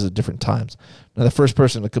places at different times. Now, the first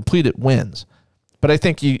person to complete it wins. But I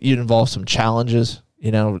think you involve some challenges.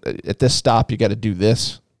 You know, at this stop, you got to do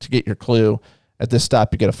this to get your clue. At this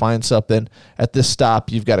stop, you got to find something. At this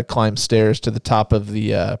stop, you've got to climb stairs to the top of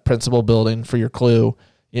the principal building for your clue.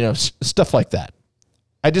 You know, stuff like that.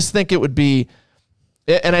 I just think it would be,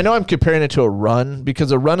 and I know I'm comparing it to a run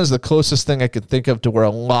because a run is the closest thing I could think of to where a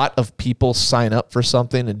lot of people sign up for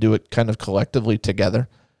something and do it kind of collectively together.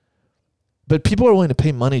 But people are willing to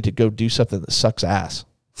pay money to go do something that sucks ass.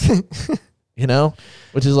 You know,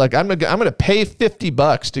 which is like, I'm gonna pay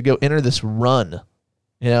 $50 to go enter this run.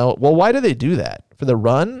 You know, well, why do they do that? For the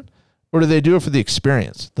run, or do they do it for the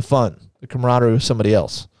experience, the fun, the camaraderie with somebody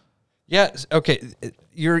else? Yeah. Okay.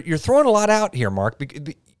 You're throwing a lot out here, Mark.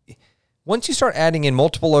 Once you start adding in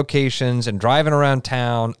multiple locations and driving around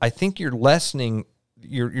town, I think you're lessening.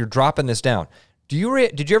 You're dropping this down. Did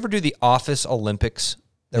you ever do the Office Olympics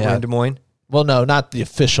that were in Des Moines? Well, no, not the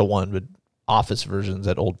official one, but office versions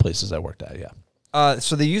at old places I worked at. Yeah.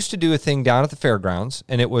 So they used to do a thing down at the fairgrounds,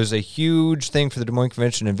 and it was a huge thing for the Des Moines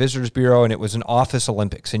Convention and Visitors Bureau, and it was an Office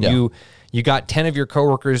Olympics. And you got 10 of your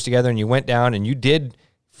coworkers together, and you went down and you did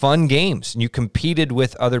fun games, and you competed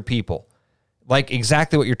with other people. Like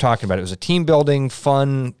exactly what you're talking about. It was a team building,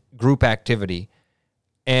 fun group activity.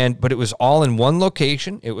 But it was all in one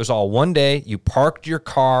location. It was all one day. You parked your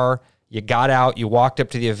car, you got out, you walked up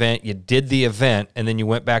to the event, you did the event, and then you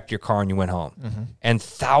went back to your car and you went home. Mm-hmm. And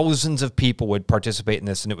thousands of people would participate in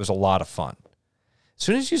this, and it was a lot of fun. As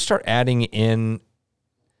soon as you start adding in,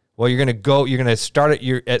 well, you're going to start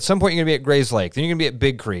at some point you're going to be at Grays Lake, then you're going to be at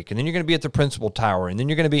Big Creek, and then you're going to be at the Principal Tower, and then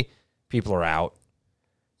you're going to be, people are out.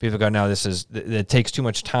 People go, no, it takes too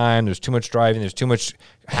much time, there's too much driving, there's too much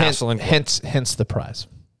hassle. Hence the prize.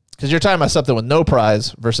 Because you're talking about something with no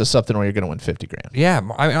prize versus something where you're going to win $50,000. Yeah,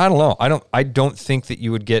 I don't know. I don't think that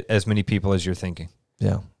you would get as many people as you're thinking.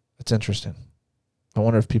 Yeah, it's interesting. I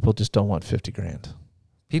wonder if people just don't want $50,000.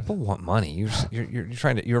 People want money. You're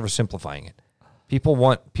oversimplifying it. People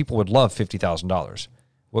would love $50,000.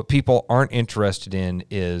 What people aren't interested in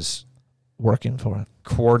is working for it,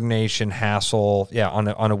 coordination, hassle. Yeah,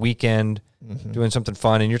 on a weekend, doing something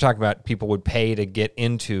fun. And you're talking about people would pay to get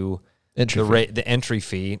into the entry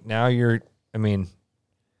fee. Now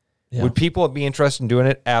would people be interested in doing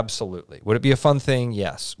it? Absolutely. Would it be a fun thing?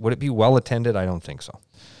 Yes. Would it be well attended? I don't think so.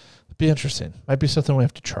 It'd be interesting. Might be something we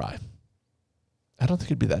have to try. I don't think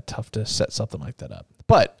it'd be that tough to set something like that up.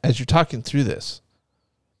 But as you're talking through this,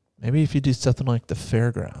 maybe if you do something like the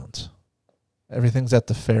fairgrounds Everything's at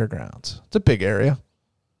the fairgrounds. It's a big area.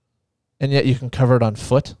 And yet you can cover it on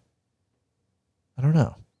foot? I don't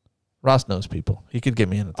know. Ross knows people. He could get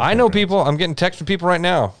me in at the I know fairgrounds. people. I'm getting texts from people right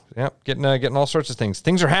now. Yep, getting all sorts of things.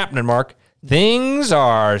 Things are happening, Mark. Things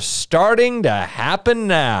are starting to happen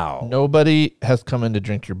now. Nobody has come in to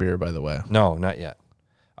drink your beer, by the way. No, not yet.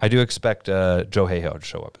 I do expect Joe Hayhoe to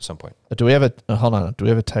show up at some point. But do we have a hold on? Do we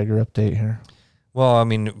have a Tiger update here? Well, I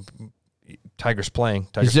mean, Tiger's playing.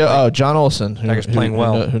 John Olsen, Tiger's playing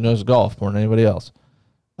well. who knows golf more than anybody else.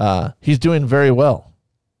 He's doing very well.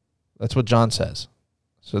 That's what John says.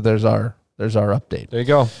 So there's our update. There you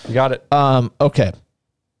go. You got it. Okay.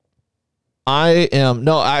 I'm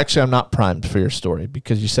not primed for your story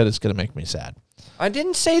because you said it's going to make me sad. I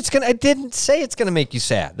didn't say it's gonna make you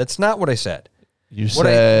sad. That's not what I said. You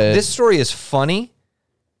said this story is funny.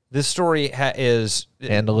 This story is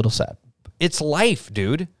and a little sad. It's life,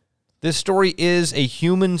 dude. This story is a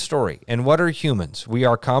human story. And what are humans? We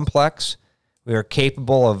are complex. We are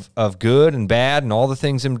capable of good and bad and all the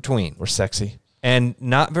things in between. We're sexy. And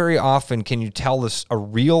not very often can you tell us a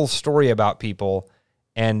real story about people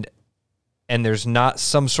and there's not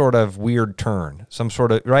some sort of weird turn, some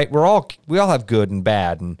sort of, right? We all have good and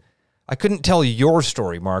bad. And I couldn't tell your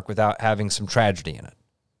story, Mark, without having some tragedy in it.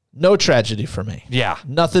 No tragedy for me. Yeah.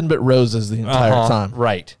 Nothing but roses the entire time.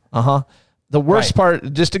 Right. The worst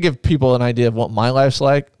part, just to give people an idea of what my life's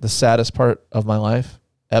like, the saddest part of my life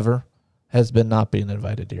ever has been not being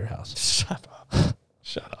invited to your house. Shut up.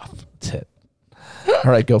 Shut up. That's it.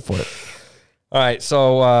 All right, go for it. All right,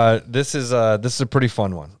 so this is a pretty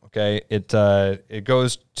fun one. Okay, it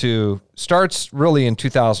starts really in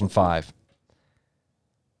 2005,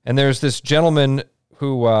 and there's this gentleman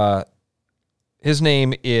who his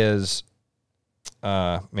name is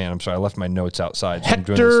I'm sorry, I left my notes outside. So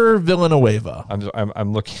Hector Villanueva.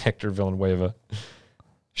 I'm looking at Hector Villanueva.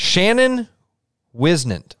 Shannon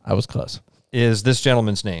Wisnant. I was close. Is this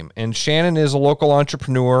gentleman's name, and Shannon is a local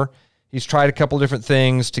entrepreneur. He's tried a couple different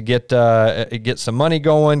things to get some money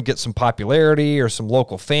going, get some popularity or some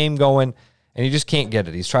local fame going, and he just can't get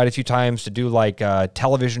it. He's tried a few times to do like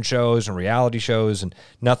television shows and reality shows, and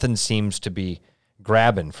nothing seems to be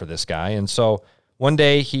grabbing for this guy. And so one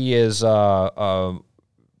day he is doing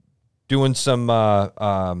some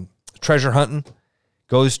treasure hunting,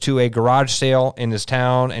 goes to a garage sale in his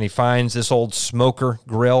town, and he finds this old smoker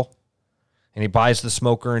grill. And he buys the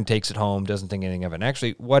smoker and takes it home, doesn't think anything of it. And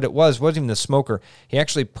actually, what it wasn't even the smoker. He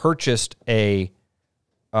actually purchased a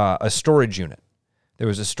storage unit. There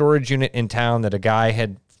was a storage unit in town that a guy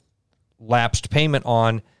had lapsed payment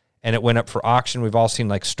on, and it went up for auction. We've all seen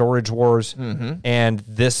like Storage Wars. Mm-hmm. And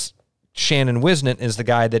this Shannon Wisnant is the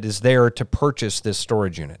guy that is there to purchase this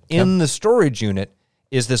storage unit. Okay. In the storage unit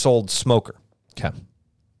is this old smoker. Okay.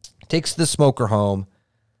 Takes the smoker home,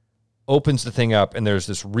 opens the thing up, and there's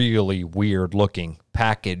this really weird-looking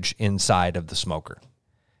package inside of the smoker.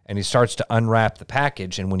 And he starts to unwrap the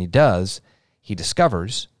package, and when he does, he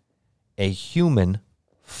discovers a human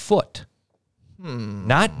foot.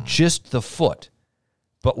 Not just the foot,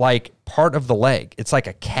 but like part of the leg. It's like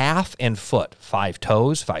a calf and foot. 5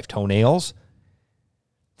 toes, 5 toenails.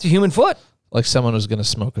 It's a human foot. Like someone was going to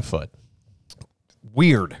smoke a foot.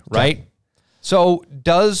 Weird, right? Yeah. So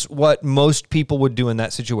does what most people would do in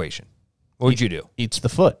that situation. What would you do? Eats the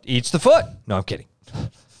foot. Eats the foot. No, I'm kidding.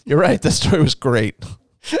 You're right. This story was great.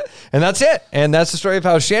 And that's it. And that's the story of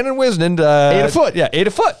how Shannon Wisnant ate a foot. Yeah, ate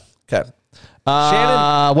a foot. Okay.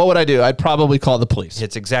 Shannon, what would I do? I'd probably call the police.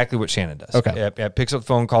 It's exactly what Shannon does. Okay. It picks up the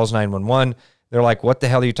phone, calls 911. They're like, what the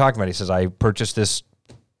hell are you talking about? He says, I purchased this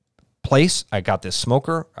place. I got this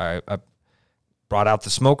smoker. I brought out the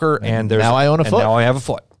smoker, and now I own a foot. Now I have a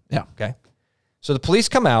foot. Yeah. Okay. So the police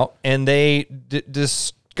come out, and they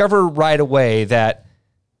discover right away that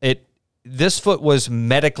this foot was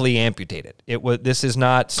medically amputated. This is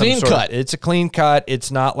not some clean sort cut. It's a clean cut.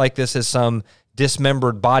 It's not like this is some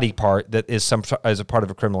dismembered body part that is as a part of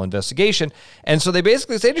a criminal investigation. And so they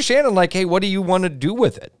basically say to Shannon, like, hey, what do you want to do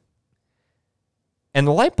with it? And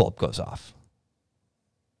the light bulb goes off.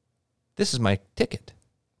 This is my ticket.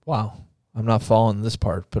 Wow. I'm not following this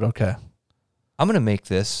part, but okay. I'm going to make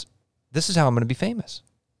this. This is how I'm going to be famous.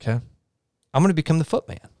 Okay. I'm going to become the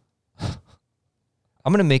footman.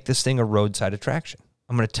 I'm going to make this thing a roadside attraction.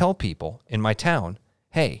 I'm going to tell people in my town,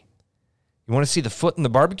 hey, you want to see the foot in the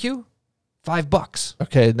barbecue? $5.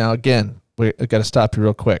 Okay, now again, I got to stop you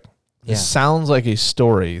real quick. Yeah. This sounds like a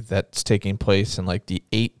story that's taking place in like the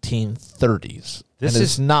 1830s. This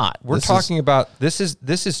is not. We're talking about this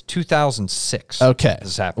is 2006. Okay.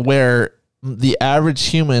 This happened. Where the average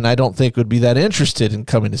human, I don't think, would be that interested in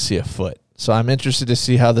coming to see a foot. So I'm interested to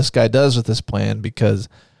see how this guy does with this plan, because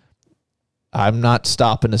I'm not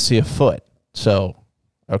stopping to see a foot. So,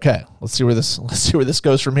 okay, let's see where this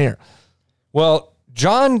goes from here. Well,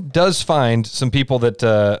 John does find some people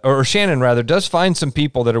that, or Shannon rather, does find some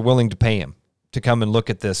people that are willing to pay him to come and look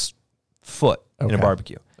at this foot in a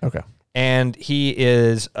barbecue. Okay. And he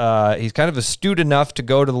is, he's kind of astute enough to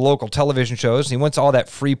go to the local television shows. And he wants all that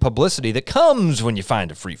free publicity that comes when you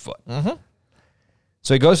find a free foot. Mm-hmm.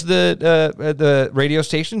 So he goes to the radio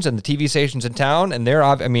stations and the TV stations in town, and they're,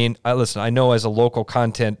 I mean, listen, I know as a local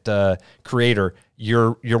content creator,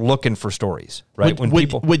 you're looking for stories, right?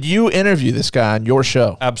 Would you interview this guy on your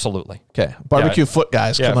show? Absolutely. Okay, barbecue foot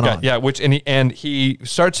guys coming on. Yeah, and he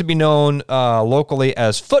starts to be known locally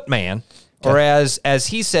as Footman, or as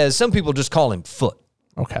he says, some people just call him Foot.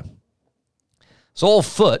 Okay. So old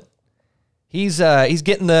Foot. He's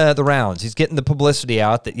getting the rounds. He's getting the publicity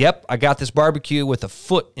out that, yep, I got this barbecue with a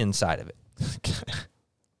foot inside of it.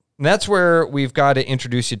 And that's where we've got to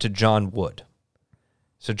introduce you to John Wood.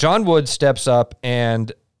 So John Wood steps up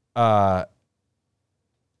and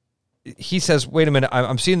he says, wait a minute,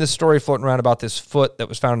 I'm seeing this story floating around about this foot that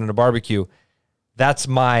was found in a barbecue. That's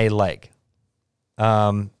my leg.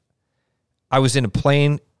 I was in a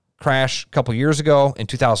plane crash a couple years ago in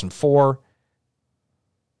 2004.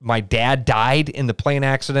 My dad died in the plane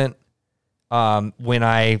accident. When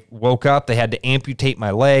I woke up, they had to amputate my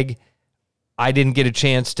leg. I didn't get a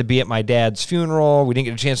chance to be at my dad's funeral. We didn't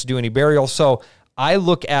get a chance to do any burial. So I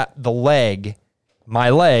look at my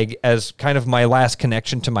leg, as kind of my last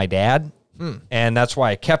connection to my dad. And that's why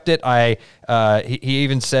I kept it. He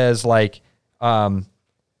even says, like, he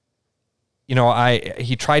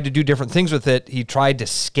tried to do different things with it. He tried to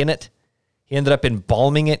skin it. He ended up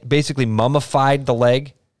embalming it, basically mummified the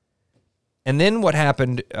leg. And then what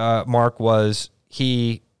happened, Mark, was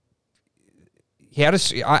he had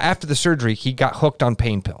after the surgery, he got hooked on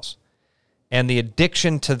pain pills. And the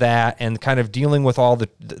addiction to that and kind of dealing with all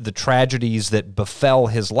the tragedies that befell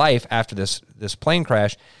his life after this plane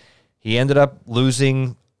crash, he ended up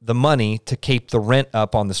losing the money to keep the rent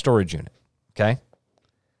up on the storage unit, okay?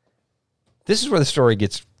 This is where the story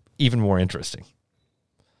gets even more interesting.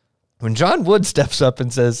 When John Wood steps up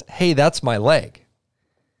and says, hey, that's my leg.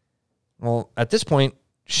 Well, at this point,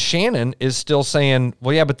 Shannon is still saying,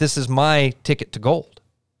 well, yeah, but this is my ticket to gold.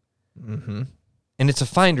 Mm-hmm. And it's a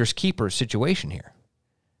finder's keeper situation here.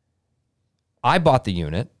 I bought the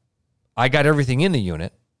unit. I got everything in the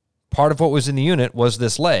unit. Part of what was in the unit was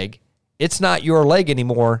this leg. It's not your leg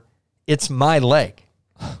anymore. It's my leg.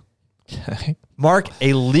 Okay. Mark,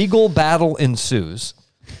 a legal battle ensues.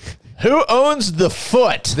 Who owns the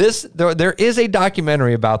foot? There is a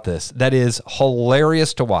documentary about this that is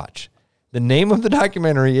hilarious to watch. The name of the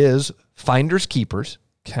documentary is Finders Keepers.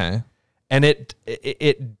 Okay. And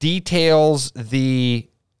it details the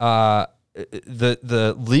legal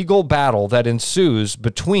battle that ensues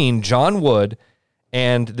between John Wood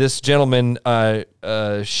and this gentleman,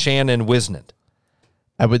 Shannon Wisnant.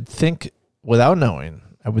 I would think, without knowing,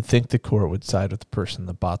 the court would side with the person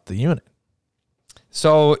that bought the unit.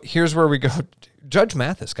 So here's where we go. Judge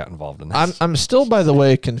Mathis got involved in this. I'm still, by the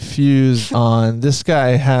way, confused on this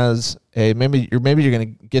guy has maybe you're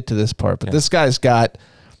going to get to this part, but this guy's got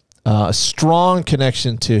a strong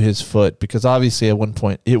connection to his foot because obviously at one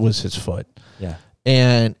point it was his foot. Yeah.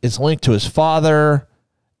 And it's linked to his father,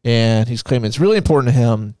 and he's claiming it's really important to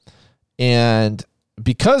him. And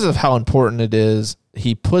because of how important it is,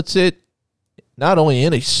 he puts it not only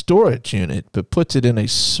in a storage unit, but puts it in a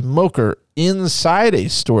smoker inside a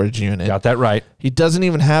storage unit. Got that right. He doesn't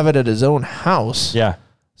even have it at his own house. Yeah.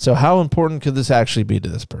 So how important could this actually be to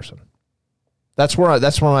this person? That's where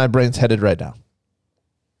my brain's headed right now.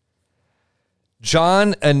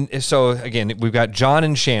 John, and so again, we've got John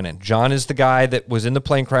and Shannon. John is the guy that was in the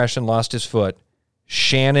plane crash and lost his foot.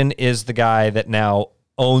 Shannon is the guy that now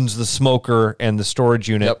owns the smoker and the storage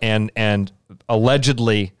unit and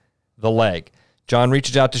allegedly the leg. John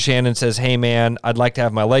reaches out to Shannon and says, hey, man, I'd like to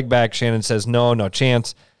have my leg back. Shannon says, no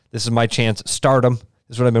chance. This is my chance. Stardom.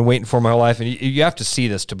 This is what I've been waiting for my whole life. And you have to see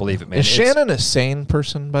this to believe it, man. Is Shannon a sane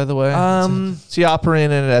person, by the way? Is he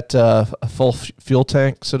operating at a full fuel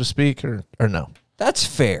tank, so to speak, or no? That's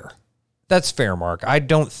fair. That's fair, Mark. I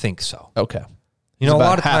don't think so. Okay. You know, a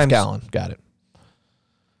lot of half times, gallon. Got it.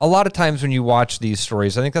 A lot of times when you watch these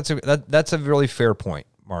stories, I think that's a really fair point,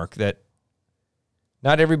 Mark, that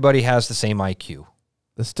not everybody has the same IQ.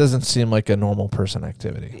 This doesn't seem like a normal person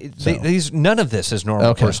activity. None of this is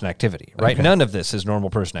normal person activity, right? Okay. None of this is normal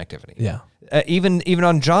person activity. Yeah. Even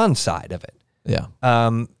on John's side of it. Yeah.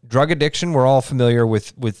 Drug addiction, we're all familiar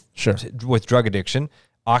with Sure. with drug addiction.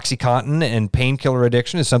 OxyContin and painkiller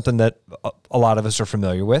addiction is something that a lot of us are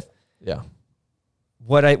familiar with. Yeah.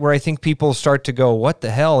 where I think people start to go, what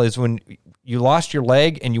the hell, is when you lost your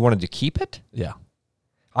leg and you wanted to keep it. Yeah.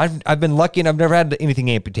 I've been lucky and I've never had anything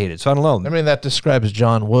amputated, so I don't know. I mean, that describes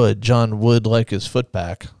John Wood. John Wood like his foot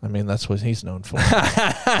back. I mean, that's what he's known for.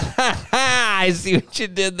 I see what you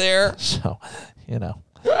did there. So,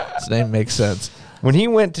 his name makes sense. When he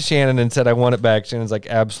went to Shannon and said, I want it back, Shannon's like,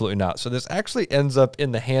 absolutely not. So this actually ends up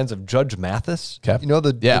in the hands of Judge Mathis. Okay.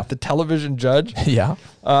 The television judge? Yeah.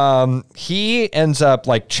 He ends up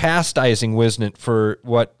like chastising Wisnant for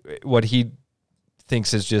what he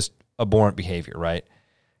thinks is just abhorrent behavior, right?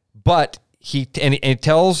 But he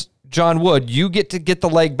tells John Wood, you get to get the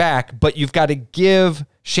leg back, but you've got to give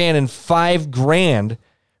Shannon $5,000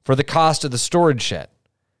 for the cost of the storage shed.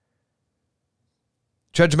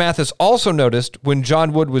 Judge Mathis also noticed when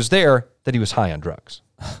John Wood was there that he was high on drugs.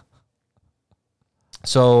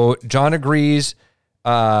 So John agrees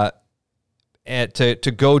to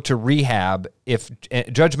go to rehab. If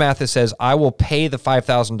Judge Mathis says, I will pay the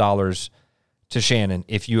 $5,000 to Shannon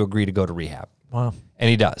if you agree to go to rehab. Wow. And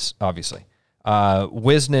he does, obviously.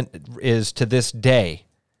 Wisnant is to this day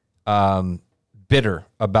bitter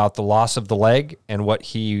about the loss of the leg and what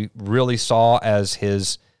he really saw as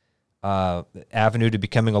his avenue to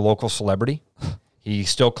becoming a local celebrity. He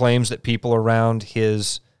still claims that people around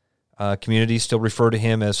his community still refer to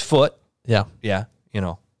him as Foot. Yeah. Yeah,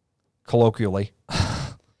 colloquially.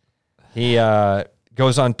 He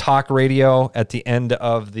goes on talk radio at the end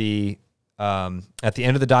of the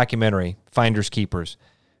documentary, Finders Keepers.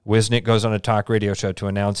 Wisn't goes on a talk radio show to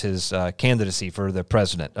announce his candidacy for the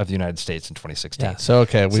president of the United States in 2016. Yeah. So,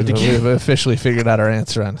 okay, we've officially figured out our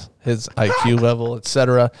answer on his IQ level,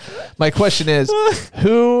 etc. My question is,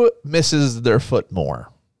 who misses their foot more?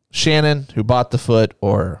 Shannon, who bought the foot,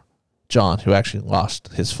 or John, who actually lost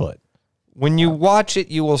his foot? When you watch it,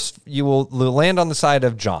 you will land on the side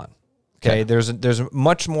of John. Okay. There's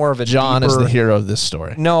much more of a John deeper, is the hero of this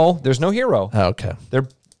story. No, there's no hero. Oh, okay.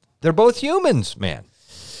 They're both humans, man.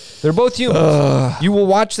 They're both humans. You will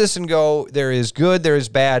watch this and go, there is good, there is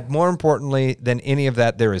bad. More importantly than any of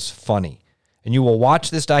that, there is funny. And you will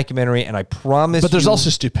watch this documentary, and I promise But there's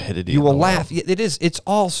also stupidity. You will laugh. It is. It's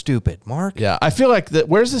all stupid, Mark. Yeah. I feel like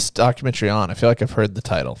where's this documentary on? I feel like I've heard the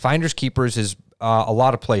title. Finders Keepers is a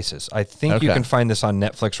lot of places. I think you can find this on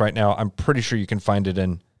Netflix right now. I'm pretty sure you can find it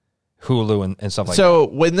in Hulu and stuff like that. So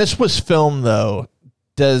when this was filmed, though,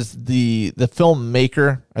 does the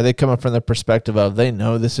filmmaker, are they coming from the perspective of they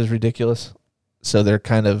know this is ridiculous? So they're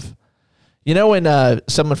kind of, when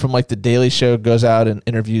someone from like the Daily Show goes out and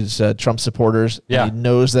interviews Trump supporters, yeah, and he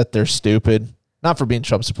knows that they're stupid, not for being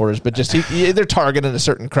Trump supporters, but just they're targeting a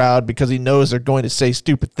certain crowd because he knows they're going to say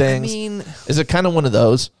stupid things. I mean, is it kind of one of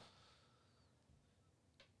those?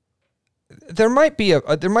 There might be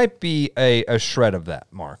a shred of that,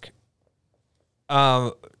 Mark.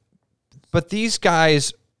 But these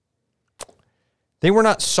guys, they were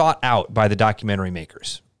not sought out by the documentary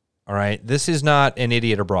makers. All right, this is not An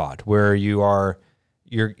Idiot Abroad where you're.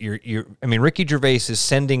 I mean, Ricky Gervais is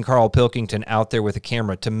sending Carl Pilkington out there with a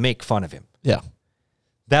camera to make fun of him. Yeah,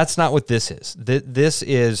 that's not what this is. This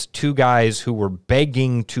is two guys who were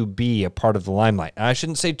begging to be a part of the limelight. And I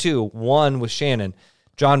shouldn't say two. One was Shannon.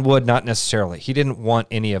 John Wood, not necessarily. He didn't want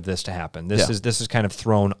any of this to happen. This is kind of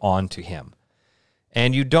thrown onto him.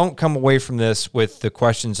 And you don't come away from this with the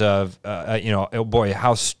questions of, oh boy,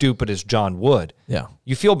 how stupid is John Wood? Yeah.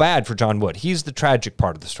 You feel bad for John Wood. He's the tragic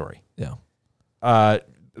part of the story. Yeah.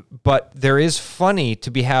 But there is funny to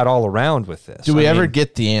be had all around with this. Do we ever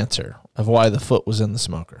get the answer of why the foot was in the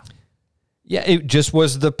smoker? Yeah, it just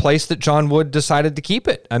was the place that John Wood decided to keep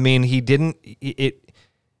it. I mean, he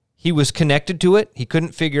was connected to it. He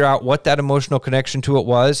couldn't figure out what that emotional connection to it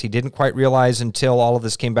was. He didn't quite realize until all of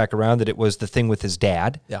this came back around that it was the thing with his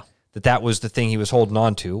dad. Yeah. That was the thing he was holding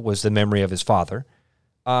on to, was the memory of his father.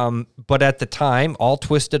 But at the time, all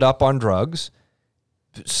twisted up on drugs,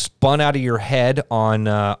 spun out of your head on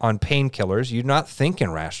painkillers. You're not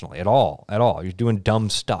thinking rationally at all. You're doing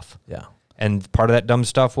dumb stuff. Yeah. And part of that dumb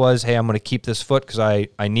stuff was, hey, I'm going to keep this foot because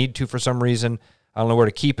I need to for some reason. I don't know where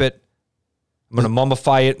to keep it. I'm going to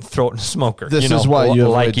mummify it and throw it in a smoker. This is why you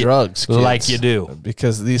avoid drugs, kids, like you do.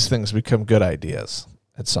 Because these things become good ideas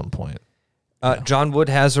at some point. John Wood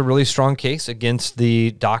has a really strong case against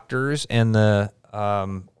the doctors and the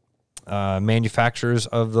manufacturers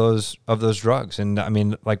of those drugs. And I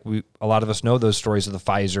mean, like a lot of us know those stories of the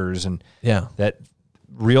Pfizers and that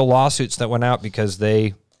real lawsuits that went out because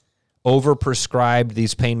they overprescribed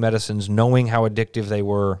these pain medicines, knowing how addictive they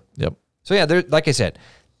were. Yep. So yeah, like I said,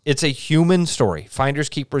 it's a human story. Finders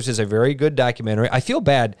Keepers is a very good documentary. I feel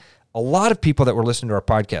bad. A lot of people that were listening to our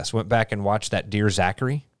podcast went back and watched that Dear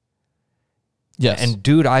Zachary. Yes. And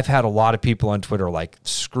dude, I've had a lot of people on Twitter like,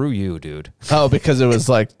 screw you, dude. Oh, because it was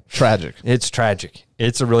like tragic. It's tragic.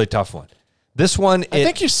 It's a really tough one. This one, I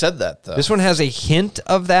think you said that though. This one has a hint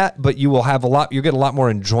of that, but you will have you get a lot more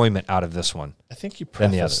enjoyment out of this one. I think you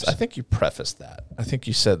than the prefaced. others. I think you prefaced that. I think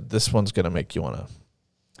you said this one's going to make you want to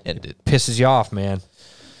end it. Pisses you off, man.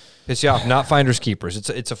 Pisses you off. Not finders keepers.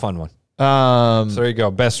 It's a fun one. So there you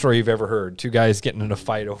go. Best story you've ever heard. 2 guys getting in a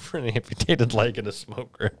fight over an amputated leg in a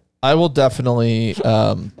smoke room. I will definitely.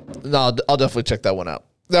 I'll definitely check that one out.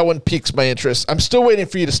 That one piques my interest. I'm still waiting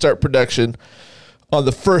for you to start production on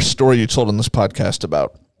the first story you told on this podcast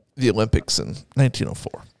about the Olympics in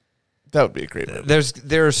 1904. That would be a great movie.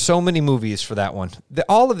 There are so many movies for that one.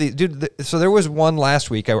 All of these, dude. So there was one last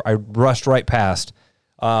week. I rushed right past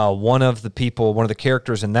one of the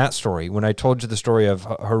characters in that story when I told you the story of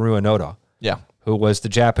Haru Onoda. Yeah. Who was the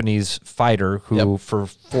Japanese fighter who for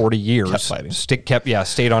 40 years Kept fighting.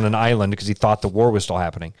 Stayed on an island because he thought the war was still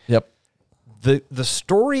happening. Yep. The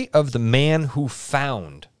story of the man who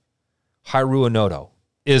found Haru Onoda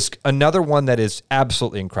is another one that is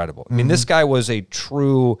absolutely incredible. I mean, this guy was a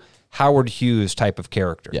true Howard Hughes type of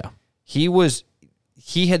character. Yeah. He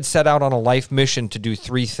had set out on a life mission to do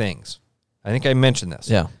 3 things. I think I mentioned this.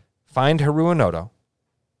 Yeah. Find Haru Onoda,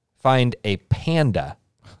 find a panda,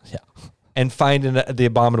 Yeah. and find the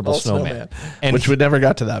abominable snowman. And which we never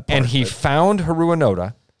got to that part. And he found Haru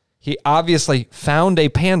Onoda. He obviously found a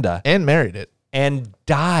panda and married it. and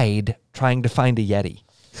died trying to find a Yeti.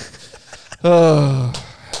 Oh,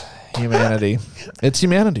 humanity. It's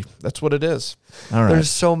humanity. That's what it is. All right. There's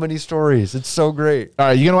so many stories. It's so great. All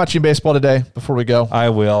right. You going to watch any baseball today before we go? I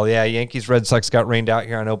will. Yeah, Yankees, Red Sox got rained out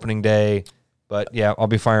here on opening day. But yeah, I'll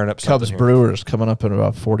be firing up something Cubs here. Brewers coming up in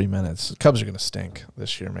about 40 minutes. Cubs are going to stink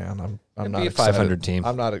this year, man. I'm It'd not be a excited. 500 team.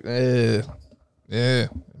 I'm not.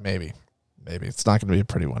 Maybe. It's not going to be a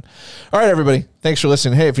pretty one. All right, everybody. Thanks for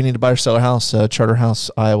listening. Hey, if you need to buy or sell a house,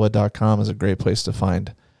 charterhouseiowa.com is a great place to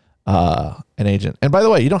find an agent. And by the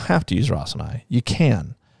way, you don't have to use Ross and I. You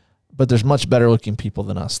can. But there's much better looking people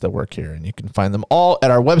than us that work here, and you can find them all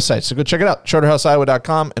at our website. So go check it out,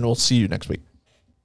 charterhouseiowa.com, and we'll see you next week.